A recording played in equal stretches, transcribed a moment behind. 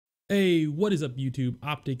Hey, what is up YouTube?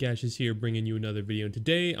 thyAshes here bringing you another video, and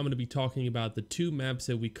today I'm going to be talking about the two maps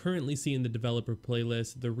that we currently see in the developer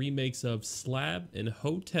playlist, the remakes of Slab and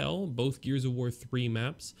Hotel, both Gears of War 3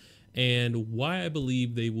 maps, and why I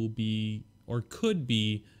believe they will be or could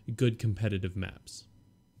be good competitive maps.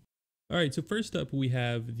 Alright, so first up we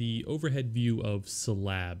have the overhead view of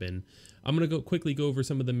Slab, and I'm going to quickly go over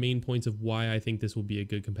some of the main points of why I think this will be a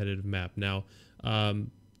good competitive map. Now,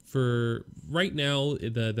 for right now,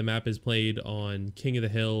 the map is played on King of the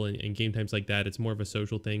Hill and game times like that. It's more of a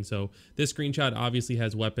social thing. So this screenshot obviously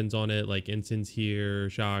has weapons on it, like instants here,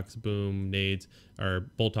 shocks, boom, nades, or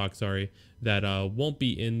Boltox, sorry, that won't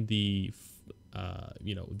be in the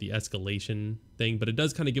the escalation thing, but it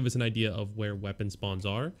does kind of give us an idea of where weapon spawns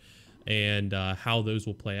are and how those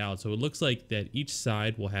will play out. So it looks like that each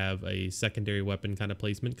side will have a secondary weapon kind of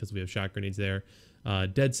placement because we have shot grenades there,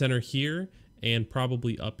 dead center here, and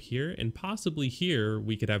probably up here, and possibly here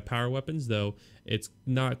we could have power weapons, though it's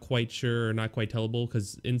not quite sure or not quite tellable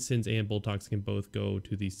because instants and Boltox can both go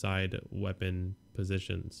to the side weapon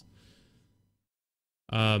positions.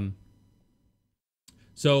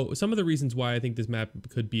 So some of the reasons why I think this map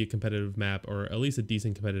could be a competitive map, or at least a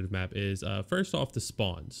decent competitive map, is first off, the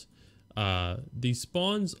spawns. The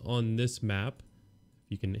spawns on this map,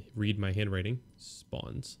 if you can read my handwriting,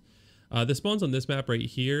 spawns. The spawns on this map right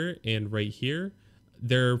here and right here,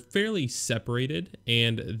 they're fairly separated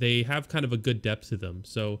and they have kind of a good depth to them.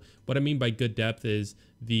 So what I mean by good depth is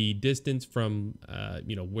the distance from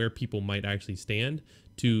where people might actually stand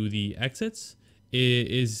to the exits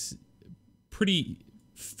is pretty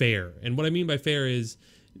fair. And what I mean by fair is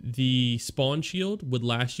the spawn shield would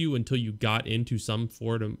last you until you got into some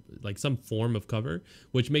form of cover,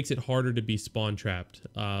 which makes it harder to be spawn trapped,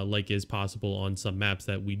 like is possible on some maps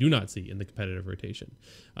that we do not see in the competitive rotation.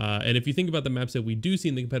 And if you think about the maps that we do see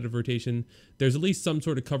in the competitive rotation, there's at least some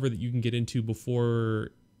sort of cover that you can get into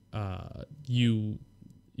before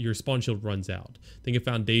your spawn shield runs out. Think of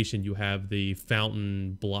Foundation, you have the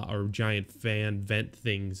fountain or giant fan vent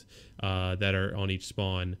things that are on each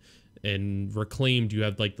spawn. And Reclaimed, you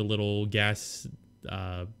have like the little gas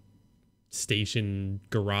station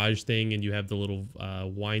garage thing, and you have the little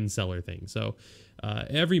wine cellar thing. So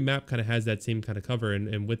every map kind of has that same kind of cover,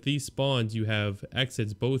 and with these spawns you have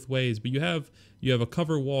exits both ways, but you have a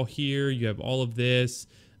cover wall here, you have all of this.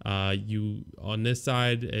 You on this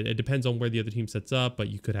side, it depends on where the other team sets up, but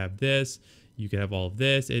you could have this, you could have all of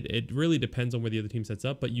this. It really depends on where the other team sets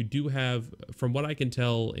up, but you do have, from what I can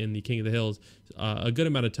tell in the King of the Hills, a good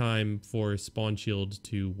amount of time for spawn shields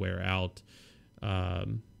to wear out,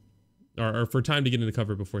 or for time to get into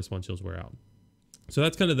cover before spawn shields wear out. So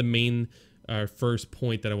that's kind of the main first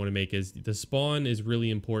point that I want to make, is the spawn is really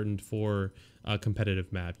important for a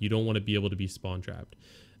competitive map. You don't want to be able to be spawn trapped.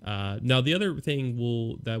 Now the other thing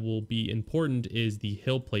that will be important is the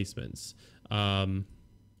hill placements.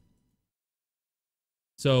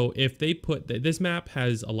 So if they put this map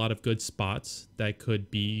has a lot of good spots that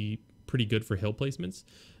could be pretty good for hill placements.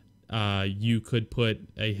 You could put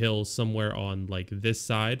a hill somewhere on like this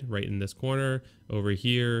side, right in this corner, over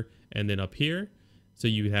here, and then up here. So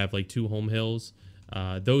you would have like two home hills.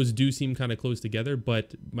 Those do seem kind of close together,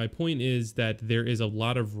 but my point is that there is a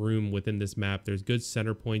lot of room within this map. There's good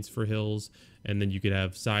center points for hills, and then you could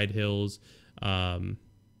have side hills.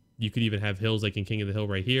 You could even have hills like in King of the Hill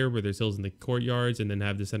right here, where there's hills in the courtyards, and then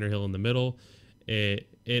have the center hill in the middle.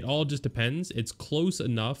 It all just depends. It's close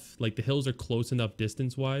enough, like the hills are close enough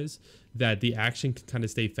distance-wise that the action can kind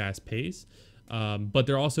of stay fast-paced. But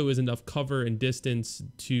there also is enough cover and distance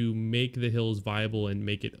to make the hills viable and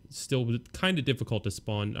make it still kind of difficult to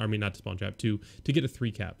spawn, I mean not to spawn trap, to get a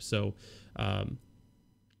 3 cap. So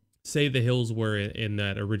say the hills were in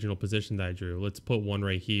that original position that I drew. Let's put one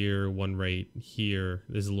right here, one right here.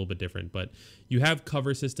 This is a little bit different, but you have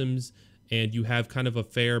cover systems and you have kind of a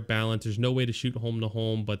fair balance. There's no way to shoot home to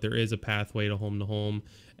home, but there is a pathway to home.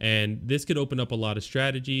 And this could open up a lot of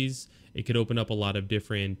strategies. It could open up a lot of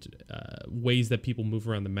different ways that people move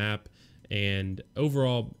around the map. And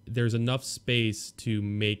overall, there's enough space to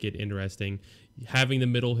make it interesting. Having the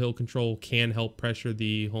middle hill control can help pressure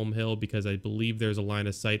the home hill, because I believe there's a line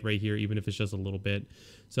of sight right here, even if it's just a little bit.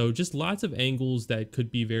 So just lots of angles that could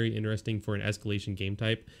be very interesting for an escalation game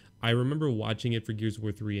type. I remember watching it for Gears of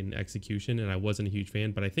War 3 in execution, and I wasn't a huge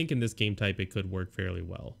fan, but I think in this game type it could work fairly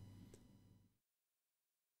well.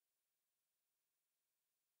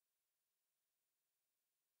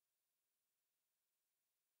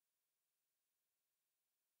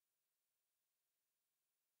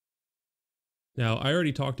 Now, I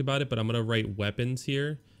already talked about it, but I'm going to write weapons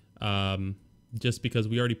here, just because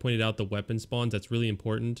we already pointed out the weapon spawns. That's really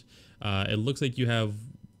important. It looks like you have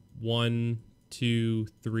 1, 2,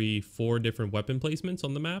 3, 4 different weapon placements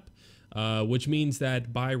on the map, which means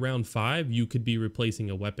that by round 5, you could be replacing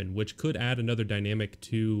a weapon, which could add another dynamic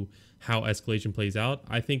to how escalation plays out.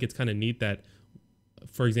 I think it's kind of neat that,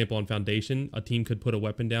 for example, on Foundation, a team could put a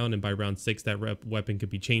weapon down, and by round 6, that weapon could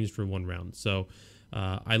be changed for 1 round. So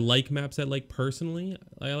I like maps that, personally,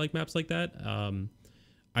 I like maps like that.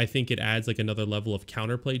 I think it adds like another level of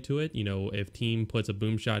counterplay to it. You know, if team puts a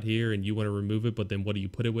boom shot here and you want to remove it, but then what do you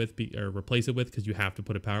put it with or replace it with, because you have to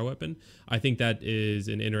put a power weapon? I think that is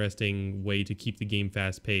an interesting way to keep the game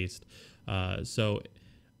fast paced. So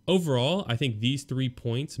overall, I think these 3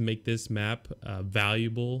 points make this map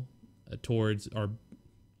valuable towards our.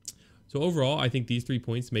 So overall, I think these 3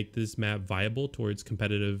 points make this map viable towards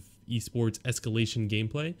competitive esports escalation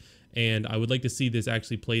gameplay, and I would like to see this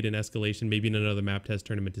actually played in escalation, maybe in another map test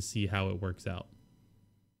tournament, to see how it works out.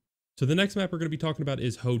 So the next map we're going to be talking about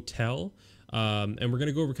is Hotel, and we're going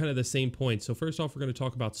to go over kind of the same points. So first off, we're going to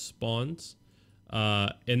talk about spawns.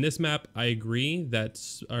 In this map, I agree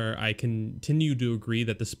I continue to agree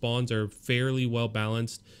that the spawns are fairly well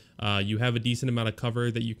balanced. You have a decent amount of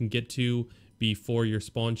cover that you can get to before your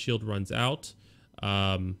spawn shield runs out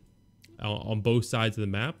on both sides of the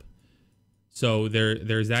map. So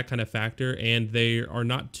there's that kind of factor, and they are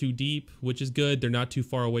not too deep, which is good. They're not too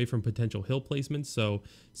far away from potential hill placements. So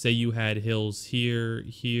say you had hills here,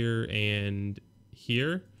 here, and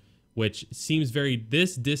here, which seems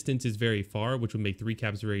this distance is very far, which would make 3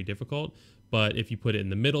 caps very difficult. But if you put it in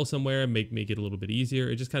the middle somewhere, make it a little bit easier.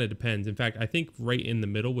 It just kind of depends. In fact, I think right in the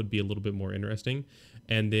middle would be a little bit more interesting.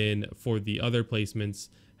 And then for the other placements,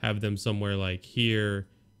 have them somewhere like here,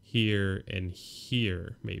 here, and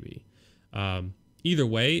here, maybe. Either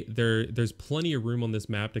way, there's plenty of room on this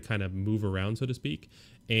map to kind of move around, so to speak.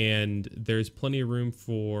 And there's plenty of room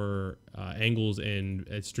for angles and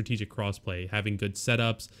strategic crossplay, having good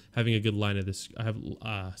setups, having a good line of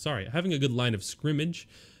having a good line of scrimmage.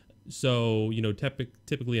 So, you know,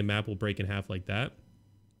 typically a map will break in half like that,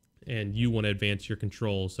 and you want to advance your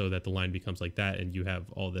control so that the line becomes like that and you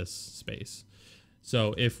have all this space.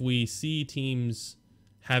 So if we see teams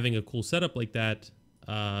having a cool setup like that,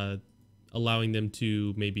 allowing them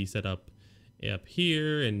to maybe set up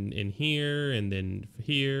here and here, and then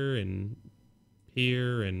here and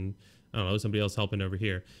here, and I don't know, somebody else helping over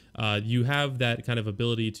here. You have that kind of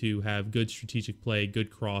ability to have good strategic play, good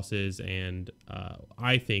crosses, and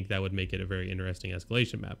I think that would make it a very interesting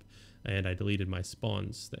escalation map. And I deleted my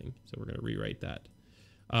spawns thing, so we're going to rewrite that.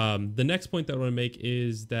 The next point that I want to make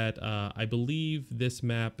is that I believe this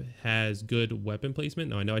map has good weapon placement.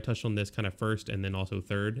 Now, I know I touched on this kind of first and then also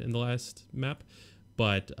third in the last map,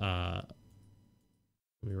 but let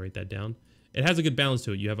me write that down. It has a good balance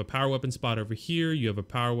to it. You have a power weapon spot over here. You have a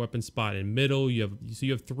power weapon spot in middle. So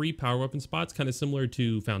you have 3 power weapon spots, kind of similar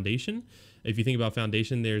to Foundation. If you think about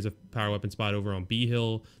Foundation, there's a power weapon spot over on B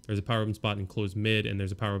Hill. There's a power weapon spot in closed mid, and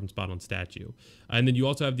there's a power weapon spot on Statue. And then you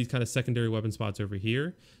also have these kind of secondary weapon spots over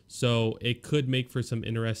here. So it could make for some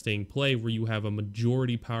interesting play where you have a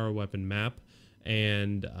majority power weapon map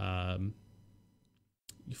and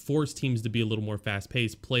force teams to be a little more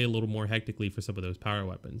fast-paced, play a little more hectically for some of those power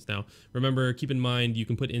weapons. Now, remember, keep in mind, you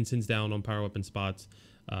can put incense down on power weapon spots,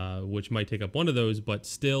 which might take up one of those, but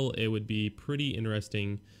still, it would be pretty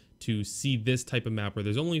interesting to see this type of map where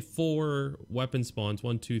there's only 4 weapon spawns,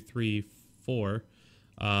 1, 2, 3, 4.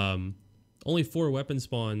 Only 4 weapon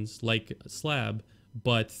spawns like Slab,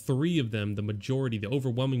 but 3 of them, the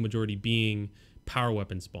overwhelming majority being power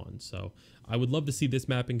weapon spawns. So I would love to see this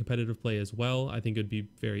map in competitive play as well. I think it would be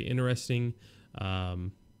very interesting. Yeah,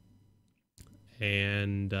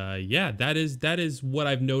 that is what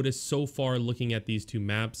I've noticed so far looking at these 2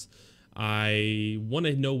 maps. I want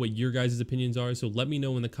to know what your guys' opinions are, so let me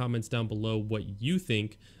know in the comments down below what you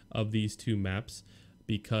think of these 2 maps,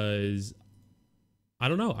 because I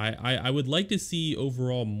don't know. I would like to see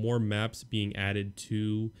overall more maps being added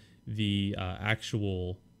to the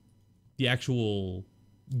actual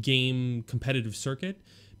game competitive circuit,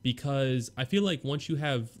 because I feel like once you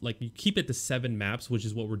have, like, you keep it to 7 maps, which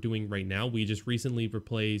is what we're doing right now. We just recently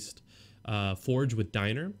replaced Forge with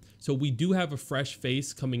Diner, so we do have a fresh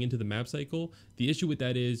face coming into the map cycle. The issue with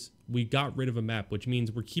that is we got rid of a map, which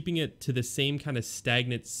means we're keeping it to the same kind of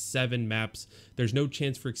stagnant 7 maps. There's no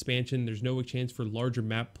chance for expansion. There's no chance for larger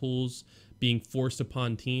map pools being forced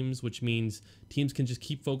upon teams, which means teams can just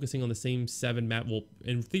keep focusing on the same 7 map. Well,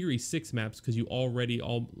 in theory, 6 maps, because you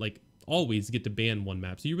always get to ban 1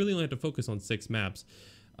 map. So you really only have to focus on 6 maps.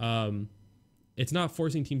 It's not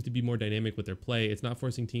forcing teams to be more dynamic with their play. It's not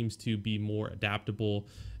forcing teams to be more adaptable.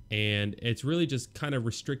 And it's really just kind of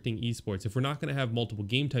restricting esports. If we're not going to have multiple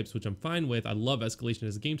game types, which I'm fine with, I love escalation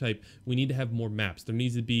as a game type, we need to have more maps. There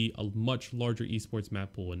needs to be a much larger esports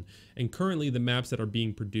map pool. And currently the maps that are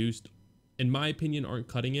being produced, in my opinion, aren't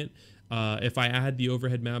cutting it. If I add the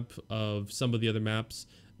overhead map of some of the other maps,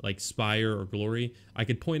 like Spire or Glory, I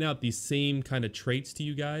could point out these same kind of traits to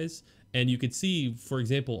you guys. And you could see, for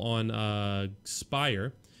example, on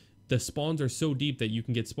Spire, the spawns are so deep that you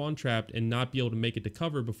can get spawn trapped and not be able to make it to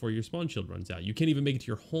cover before your spawn shield runs out. You can't even make it to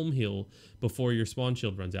your home hill before your spawn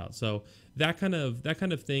shield runs out. So that kind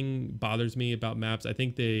of thing bothers me about maps. I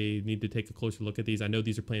think they need to take a closer look at these. I know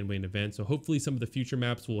these are planned away in advance, so hopefully some of the future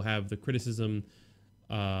maps will have the criticism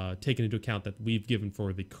taken into account that we've given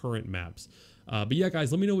for the current maps. But yeah,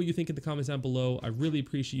 guys, let me know what you think in the comments down below. I really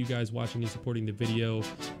appreciate you guys watching and supporting the video,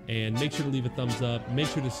 and make sure to leave a thumbs up, make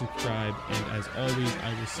sure to subscribe, and as always,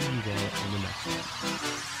 I will see you all in the next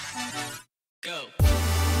one.